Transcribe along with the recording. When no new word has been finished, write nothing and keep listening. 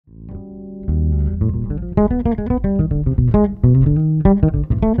So,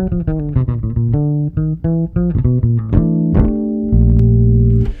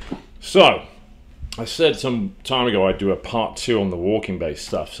 I said some time ago I'd do a part 2 on the walking bass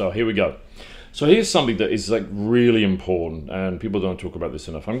stuff, so here we go. So here's something that is like really important, and people don't talk about this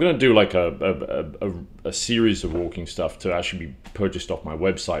enough. I'm going to do like a series of walking stuff to actually be purchased off my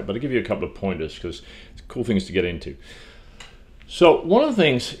website, but I'll give you a couple of pointers because it's cool things to get into. So one of the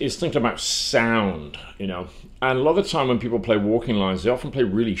things is thinking about sound, you know, and a lot of the time when people play walking lines, they often play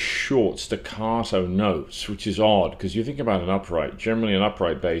really short staccato notes, which is odd because you think about an upright. Generally an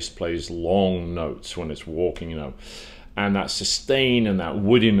upright bass plays long notes when it's walking, you know, and that sustain and that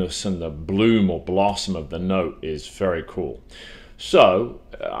woodiness and the bloom or blossom of the note is very cool. So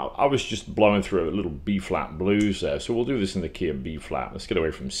I was just blowing through a little B-flat blues there, so we'll do this in the key of B-flat. Let's get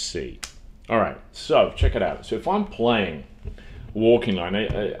away from C. All right, so check it out. So if I'm playing walking line,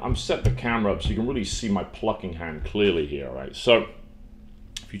 I'm set the camera up so you can really see my plucking hand clearly here, right? So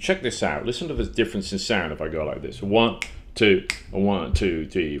if you check this out, listen to the difference in sound if I go like this. 1, 2, 1, 2,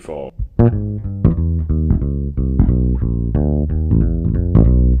 3, 4.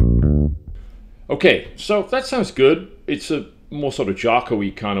 Okay, so that sounds good. It's a more sort of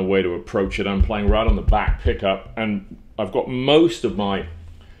Jaco-y kind of way to approach it. I'm playing right on the back pickup, and I've got most of my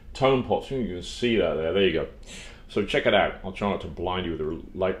tone pots. You can see that there. There you go. So check it out. I'll try not to blind you with a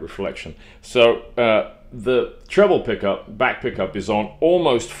light reflection. So the treble pickup, back pickup, is on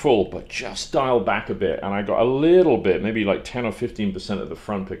almost full, but just dialed back a bit. And I got a little bit, maybe like 10 or 15% of the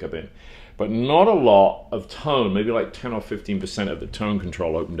front pickup in, but not a lot of tone, maybe like 10 or 15% of the tone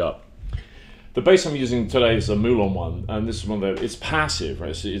control opened up. The bass I'm using today is a Moulin one, and this is one that it's passive,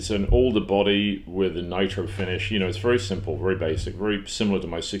 right? So it's an older body with a nitro finish. You know, it's very simple, very basic, very similar to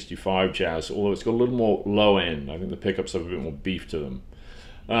my 65 Jazz, although it's got a little more low end. I think the pickups have a bit more beef to them.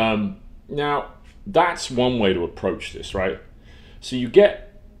 Now, that's one way to approach this, right? So you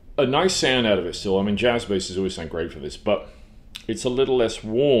get a nice sound out of it still. I mean, jazz basses always sound great for this, but it's a little less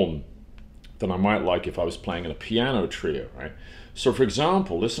warm than I might like if I was playing in a piano trio, right? So for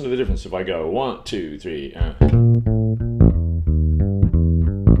example, listen to the difference if I go 1, 2, 3,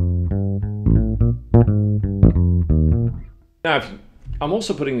 Now, I'm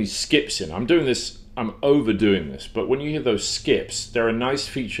also putting these skips in. I'm doing this, I'm overdoing this, but when you hear those skips, they're a nice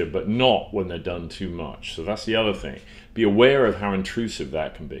feature, but not when they're done too much. So that's the other thing. Be aware of how intrusive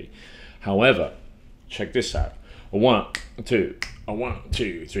that can be. However, check this out. 1, 2, 1,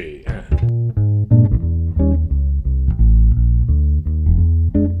 2, 3,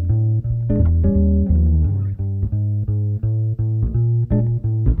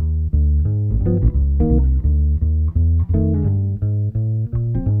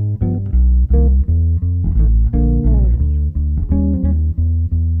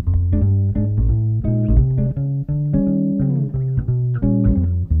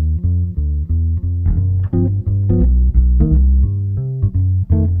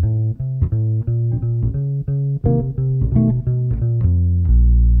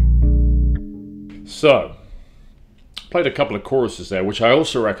 So, played a couple of choruses there, which I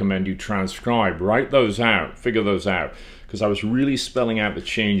also recommend you transcribe. Write those out, figure those out, because I was really spelling out the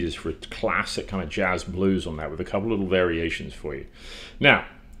changes for a classic kind of jazz blues on that with a couple little variations for you. Now,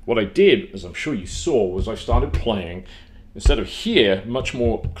 what I did, as I'm sure you saw, was I started playing, instead of here, much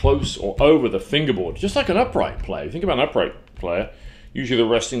more close or over the fingerboard, just like an upright player. Think about an upright player. Usually they're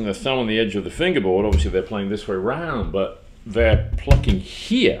resting their thumb on the edge of the fingerboard. Obviously they're playing this way around, but they're plucking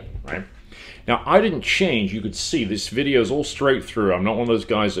here, right? Now, I didn't change. You could see this video is all straight through. I'm not one of those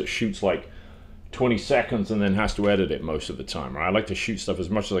guys that shoots like 20 seconds and then has to edit it most of the time. Right? I like to shoot stuff as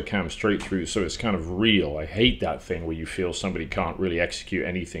much as I can straight through so it's kind of real. I hate that thing where you feel somebody can't really execute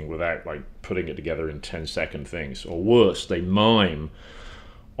anything without like putting it together in 10-second things. Or worse, they mime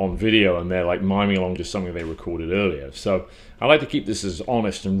on video and they're like miming along to something they recorded earlier. So I like to keep this as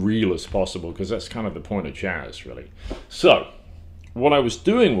honest and real as possible because that's kind of the point of jazz, really. So what I was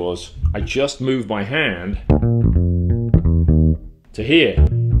doing was I just moved my hand to here.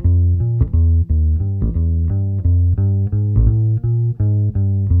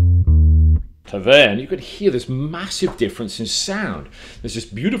 To there, and you could hear this massive difference in sound. There's this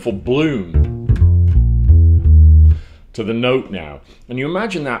beautiful bloom to the note now. And you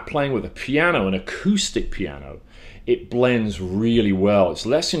imagine that playing with a piano, an acoustic piano, it blends really well. It's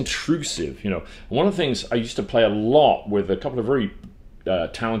less intrusive, you know. One of the things I used to play a lot with a couple of very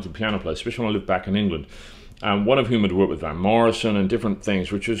talented piano players, especially when I lived back in England, one of whom had worked with Van Morrison and different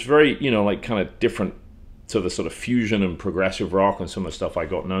things, which was very, you know, like kind of different to the sort of fusion and progressive rock and some of the stuff I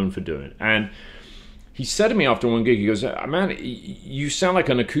got known for doing. And he said to me after one gig, he goes, man, you sound like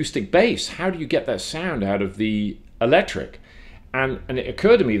an acoustic bass. How do you get that sound out of the electric? And it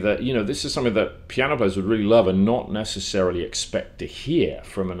occurred to me that, you know, this is something that piano players would really love and not necessarily expect to hear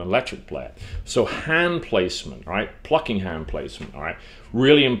from an electric player. So hand placement, right? Plucking hand placement, all right?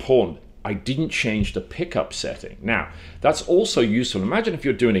 Really important. I didn't change the pickup setting. Now, that's also useful. Imagine if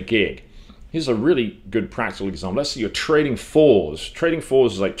you're doing a gig. Here's a really good practical example. Let's say you're trading fours. Trading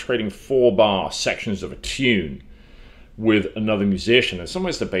fours is like trading 4-bar sections of a tune with another musician. And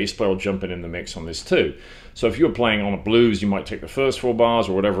sometimes the bass player will jump in the mix on this too. So if you're playing on a blues, you might take the first 4 bars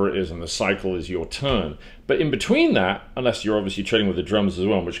or whatever it is, and the cycle is your turn. But in between that, unless you're obviously trading with the drums as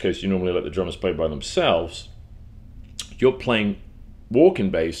well, in which case you normally let the drummers play by themselves, you're playing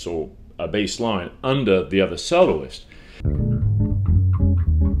walking bass or a bass line under the other soloist.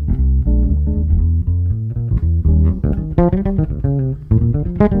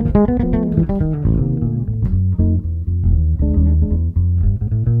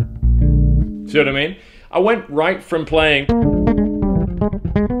 See what I mean? I went right from playing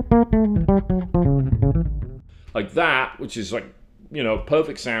like that, which is like, you know,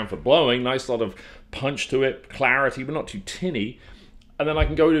 perfect sound for blowing, nice lot of punch to it, clarity, but not too tinny. And then I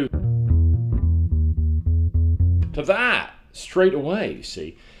can go to that straight away, you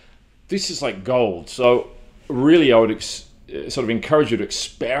see. This is like gold. So really I would sort of encourage you to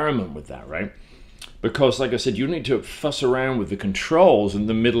experiment with that, right? Because, like I said, you need to fuss around with the controls in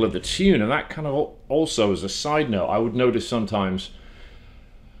the middle of the tune. And that kind of also, as a side note, I would notice sometimes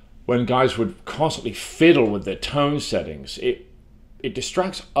when guys would constantly fiddle with their tone settings, it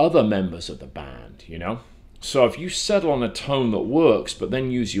distracts other members of the band, you know? So if you settle on a tone that works, but then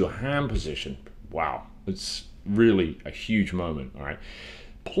use your hand position, wow, it's really a huge moment, all right?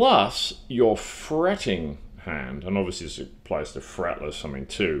 Plus, your fretting hand, and obviously this applies to fretless, I mean,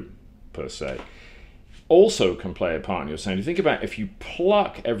 too, per se, also can play a part in your sound. You think about if you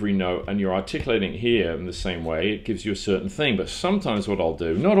pluck every note and you're articulating here in the same way, it gives you a certain thing. But sometimes what I'll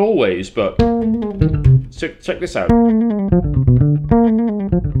do, not always, but check this out.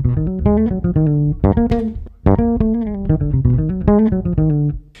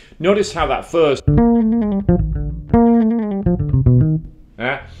 Notice how that first,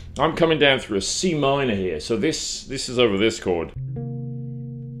 I'm coming down through a C minor here. So this is over this chord.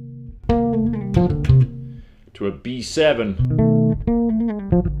 To a B7,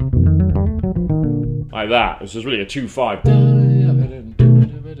 like that. This is really a 2/5,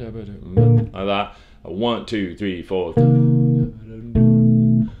 like that. A 1, 2, 3, 4,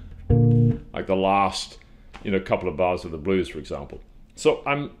 like the last, you know, couple of bars of the blues, for example. So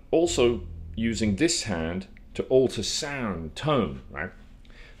I'm also using this hand to alter sound, tone, right?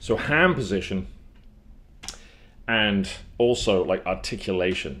 So hand position. And also like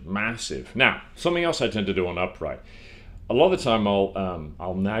articulation, massive. Now, something else I tend to do on upright. A lot of the time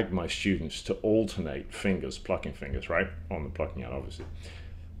I'll nag my students to alternate fingers, plucking fingers, right? On the plucking out, obviously.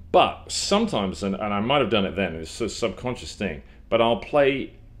 But sometimes, and I might have done it then, it's a subconscious thing, but I'll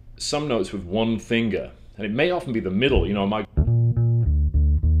play some notes with one finger. And it may often be the middle, you know, like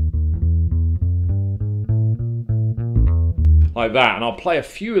that. And I'll play a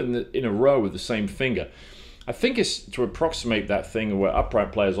few in a row with the same finger. I think it's to approximate that thing where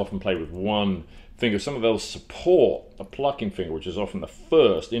upright players often play with one finger. Some of those support a plucking finger, which is often the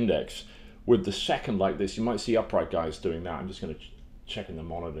first index, with the second like this. You might see upright guys doing that. I'm just going to check in the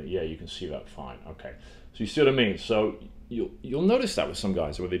monitor. Yeah, you can see that fine. Okay. So you see what I mean? So you'll notice that with some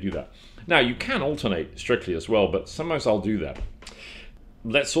guys where they do that. Now, you can alternate strictly as well, but sometimes I'll do that.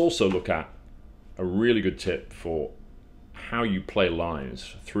 Let's also look at a really good tip for how you play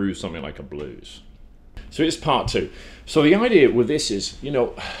lines through something like a blues. So it's part 2. So the idea with this is, you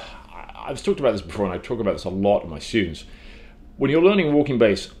know, I've talked about this before and I talk about this a lot with my students. When you're learning walking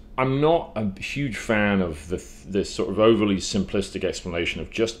bass, I'm not a huge fan of this sort of overly simplistic explanation of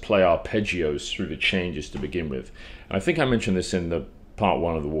just play arpeggios through the changes to begin with. And I think I mentioned this in the part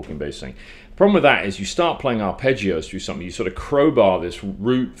 1 of the walking bass thing. The problem with that is you start playing arpeggios through something, you sort of crowbar this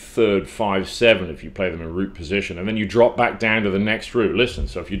root, third, 5, 7 if you play them in root position, and then you drop back down to the next root. Listen,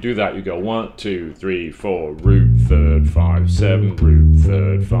 so if you do that, you go 1, 2, 3, 4, root, third, 5, 7, root,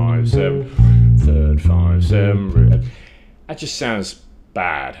 third, 5, 7, third, 5, 7, root. That just sounds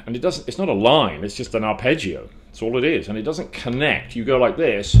bad, and it's not a line, it's just an arpeggio. That's all it is, and it doesn't connect. You go like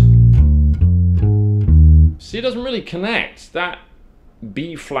this. See, it doesn't really connect. That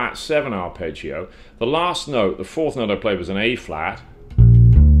B flat 7 arpeggio, the last note, the 4th note I played was an A flat,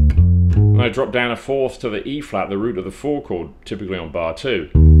 and I dropped down a 4th to the E flat, the root of the 4 chord, typically on bar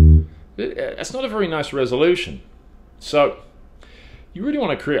 2. That's not a very nice resolution. So you really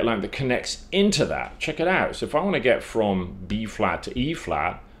want to create a line that connects into that. Check it out. So if I want to get from B flat to E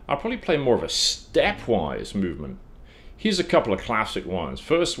flat, I'll probably play more of a stepwise movement. Here's a couple of classic ones.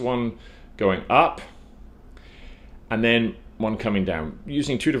 First one going up, and then one coming down,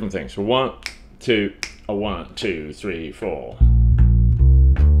 using two different things. So 1, 2, a 1, 2, 3, 4.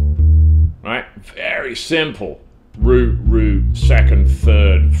 Right? Very simple. Root, root, second,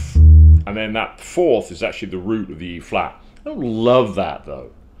 third, and then that fourth is actually the root of the E flat. I don't love that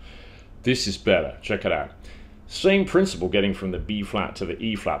though. This is better. Check it out. Same principle getting from the B flat to the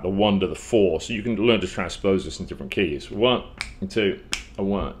E flat, the 1 to the 4. So you can learn to transpose this in different keys. 1, 2, a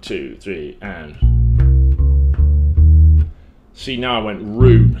 1, 2, 3, and. See, now I went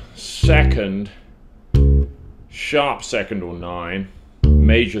root, second, sharp second or 9,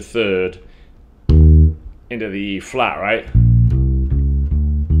 major third, into the E flat, right?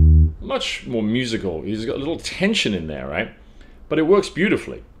 Much more musical. He's got a little tension in there, right? But it works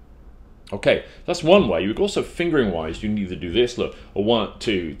beautifully. Okay, that's one way. You could also, fingering wise, you can either do this, look, a 1,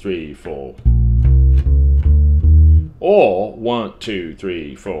 2, 3, 4. Or 1, 2,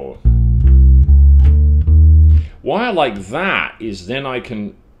 3, 4. Why I like that is then I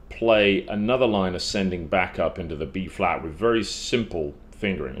can play another line ascending back up into the B flat with very simple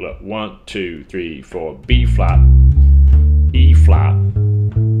fingering. Look, 1, 2, 3, 4, B flat, E flat,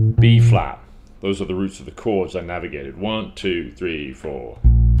 B flat. Those are the roots of the chords I navigated. 1, 2, 3, 4.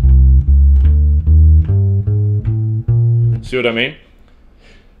 See what I mean?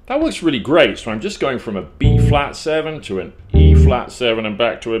 That works really great. So I'm just going from a B flat 7 to an E flat 7 and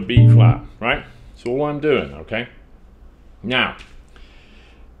back to a B flat, right? That's all I'm doing, okay? Now,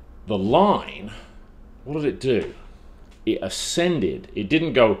 the line, what did it do? It ascended. It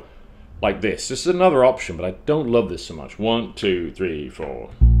didn't go like this. This is another option, but I don't love this so much. 1, 2, 3, 4.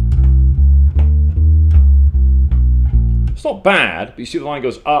 It's not bad, but you see the line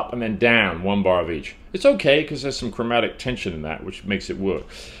goes up and then down, 1 bar of each. It's okay because there's some chromatic tension in that, which makes it work.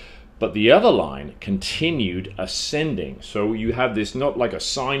 But the other line continued ascending. So you have this, not like a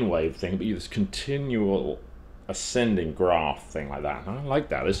sine wave thing, but you have this continual ascending graph thing like that. I like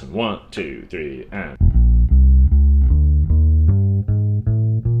that. Listen, 1, 2, 3, and.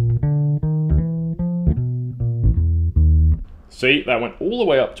 See, that went all the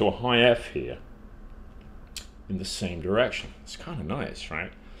way up to a high F here in the same direction. It's kind of nice,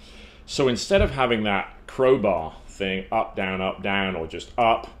 right? So instead of having that crowbar thing, up, down, or just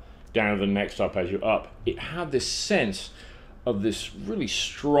up, down to the next up as you up, it had this sense of this really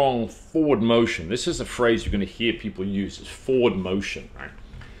strong forward motion. This is a phrase you're going to hear people use, is forward motion, right?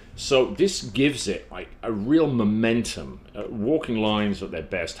 So this gives it like a real momentum. Walking lines at their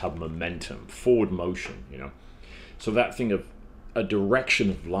best have momentum, forward motion, you know? So that thing of a direction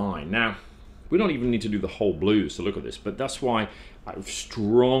of line. Now, we don't even need to do the whole blues to look at this, but that's why I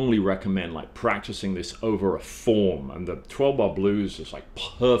strongly recommend like practicing this over a form, and the 12-bar blues is like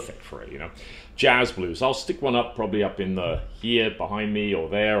perfect for it, you know. Jazz blues, I'll stick one up probably up in the here behind me or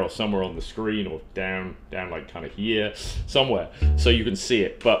there or somewhere on the screen, or down like kind of here somewhere so you can see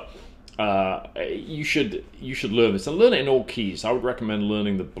it. But you should learn this and learn it in all keys. I would recommend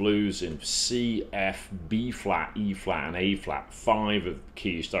learning the blues in C, F, B flat, E flat, and A flat. 5 of the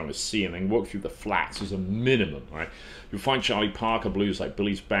keys starting with C, and then work through the flats as a minimum, right? You'll find Charlie Parker blues like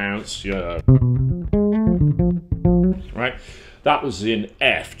Billy's Bounce, right? That was in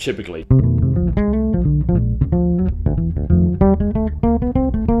F typically.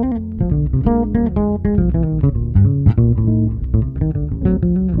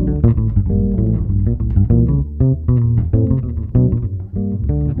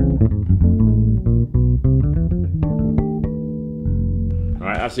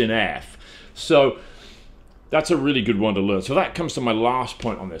 That's in F. So that's a really good one to learn. So that comes to my last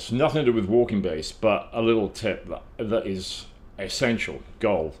point on this. Nothing to do with walking bass, but a little tip that is essential.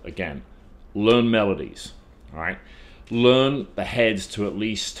 Goal, again. Learn melodies, all right? Learn the heads to at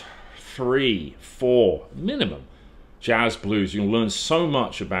least 3, 4, minimum. Jazz blues, you can learn so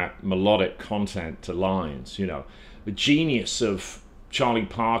much about melodic content to lines, you know. The genius of Charlie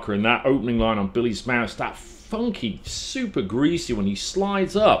Parker and that opening line on Billy's Bounce, that funky, super greasy when he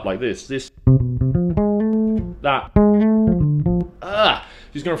slides up like this, that,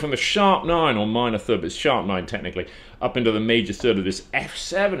 he's going from the sharp 9 or minor third, but it's sharp 9 technically, up into the major third of this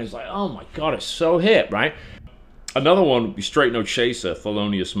F7. It's like, oh my God, it's so hip, right? Another one would be Straight No Chaser,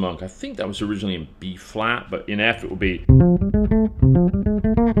 Thelonious Monk. I think that was originally in B flat, but in F it would be,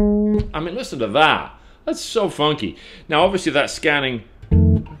 I mean, listen to that. That's so funky. Now, obviously that's scanning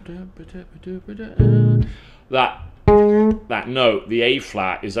that note, the A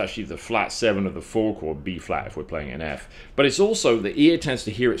flat, is actually the flat 7 of the 4 chord, B flat if we're playing in F. But it's also, the ear tends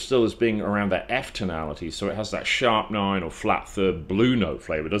to hear it still as being around that F tonality, so it has that sharp 9 or flat 3rd blue note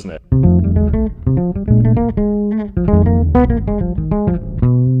flavor, doesn't it?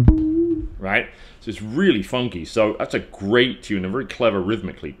 Right? So it's really funky. So that's a great tune and very clever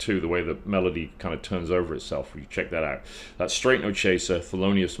rhythmically too, the way the melody kind of turns over itself. You check that out. That's Straight Note Chaser,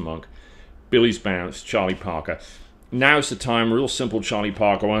 Thelonious Monk, Billy's Bounce, Charlie Parker. Now's the time, real simple Charlie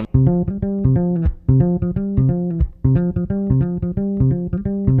Parker one.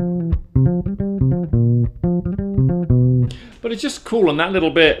 But it's just cool, and that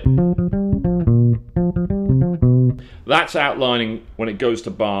little bit, that's outlining when it goes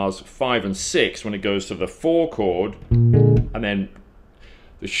to bars 5 and 6, when it goes to the 4 chord, and then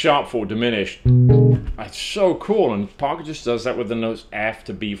the sharp 4 diminished. It's so cool, and Parker just does that with the notes F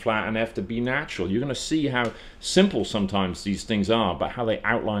to B flat and F to B natural. You're going to see how simple sometimes these things are, but how they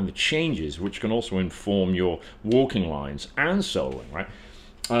outline the changes, which can also inform your walking lines and soloing, right?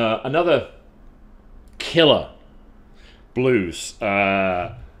 Another killer blues.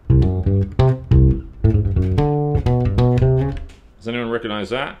 Does anyone recognize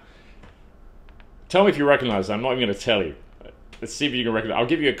that? Tell me if you recognize that. I'm not even going to tell you. Let's see if you can recognize. I'll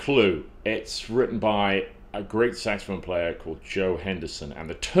give you a clue. It's written by a great saxophone player called Joe Henderson, and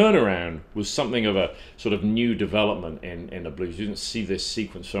the turnaround was something of a sort of new development in the blues. You didn't see this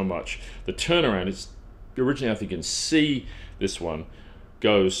sequence so much. The turnaround is originally, I think, in C. This one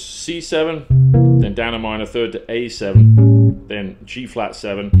goes C7, then down a minor third to A7, then G flat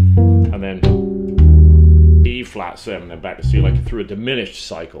 7, and then E flat 7, then back to C, like through a diminished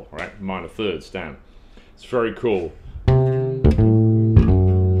cycle, right? Minor thirds down. It's very cool.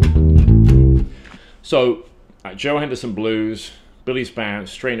 So, Joe Henderson Blues, Billy's Bounce,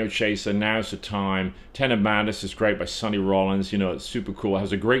 Straight Note Chaser, Now's the Time, Ten of Madness is great by Sonny Rollins. You know, it's super cool. It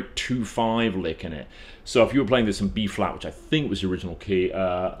has a great 2-5 lick in it. So if you were playing this in B flat, which I think was the original key,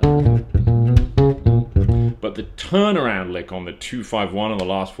 but the turnaround lick on the 2-5-1 on the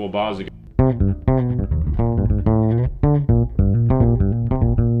last 4 bars again.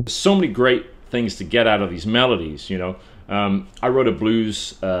 So many great things to get out of these melodies, you know. I wrote a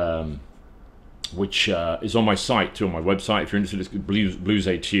blues which is on my site too, on my website. If you're interested, it's Blues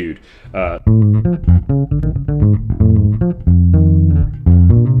Etude.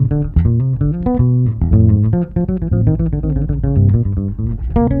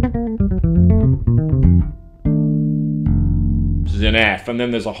 This is in F, and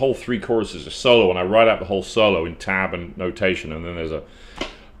then there's a whole 3 choruses of solo, and I write out the whole solo in tab and notation, and then there's a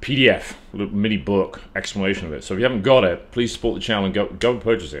PDF, a little mini book, explanation of it. So if you haven't got it, please support the channel and go and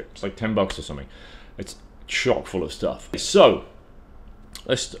purchase it. It's like $10 or something. It's chock full of stuff. So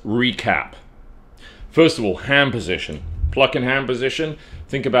let's recap. First of all, hand position. Pluck in hand position.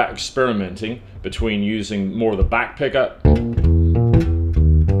 Think about experimenting between using more of the back pickup,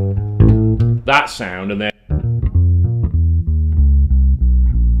 that sound, and then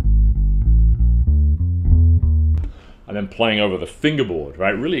playing over the fingerboard,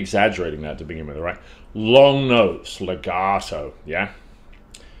 right? Really exaggerating that to begin with, right? Long notes, legato, yeah?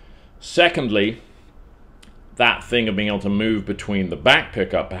 Secondly, that thing of being able to move between the back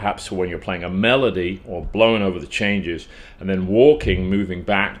pickup, perhaps when you're playing a melody or blowing over the changes, and then walking, moving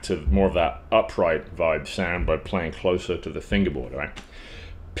back to more of that upright vibe sound by playing closer to the fingerboard, right?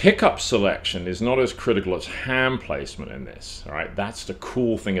 Pickup selection is not as critical as hand placement in this, all right? That's the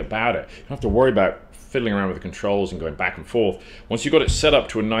cool thing about it. You don't have to worry about fiddling around with the controls and going back and forth. Once you've got it set up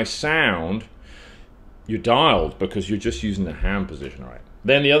to a nice sound, you're dialed because you're just using the hand position, right?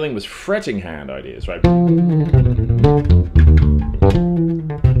 Then the other thing was fretting hand ideas, right?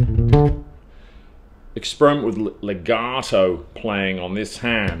 Experiment with legato playing on this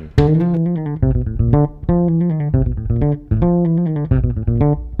hand.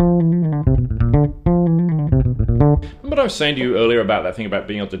 Remember what I was saying to you earlier about that thing about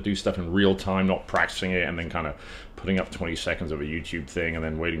being able to do stuff in real time, not practicing it and then kind of putting up 20 seconds of a YouTube thing and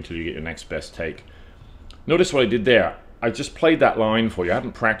then waiting till you get your next best take. Notice what I did there. I just played that line for you. I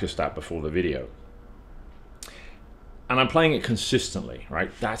hadn't practiced that before the video. And I'm playing it consistently,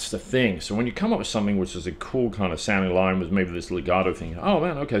 right? That's the thing. So when you come up with something which is a cool kind of sounding line with maybe this legato thing, oh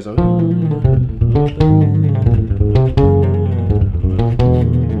man, okay, so...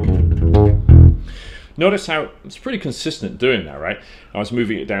 Notice how it's pretty consistent doing that, right? I was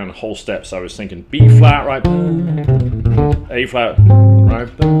moving it down whole steps. I was thinking B flat, right? A flat, right?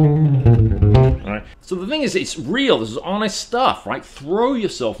 Right. So the thing is, it's real. This is honest stuff, right? Throw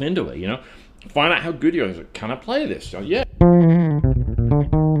yourself into it, you know? Find out how good you are. Can I play this? Yeah.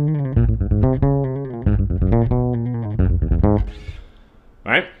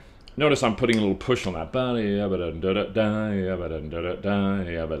 Notice I'm putting a little push on that,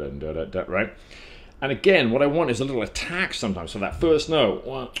 right? And again, what I want is a little attack sometimes. So that first note,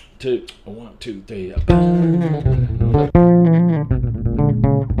 1, 2, 1, 2, 3.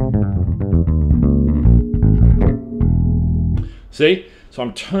 See? So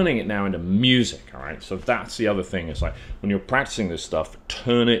I'm turning it now into music, all right? So that's the other thing. It's like when you're practicing this stuff,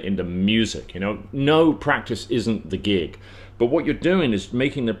 turn it into music. You know, no, practice isn't the gig. But what you're doing is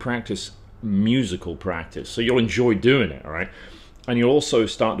making the practice musical practice. So you'll enjoy doing it, all right? And you'll also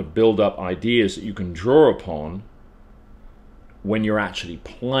start to build up ideas that you can draw upon when you're actually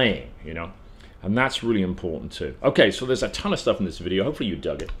playing, you know? And that's really important too. Okay, so there's a ton of stuff in this video. Hopefully you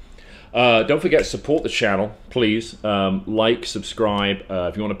dug it. Don't forget to support the channel, please. Like, subscribe.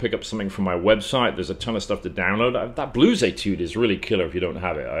 If you want to pick up something from my website, there's a ton of stuff to download. That blues etude is really killer if you don't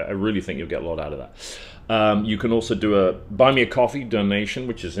have it. I really think you'll get a lot out of that. You can also do a buy me a coffee donation,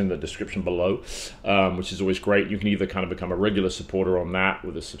 which is in the description below, which is always great. You can either kind of become a regular supporter on that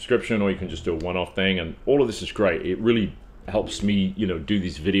with a subscription, or you can just do a one-off thing, and all of this is great. It really helps me, you know, do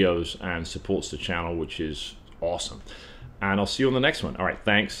these videos and supports the channel, which is awesome. And I'll see you on the next one. All right,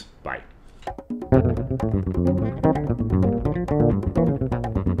 thanks. Bye.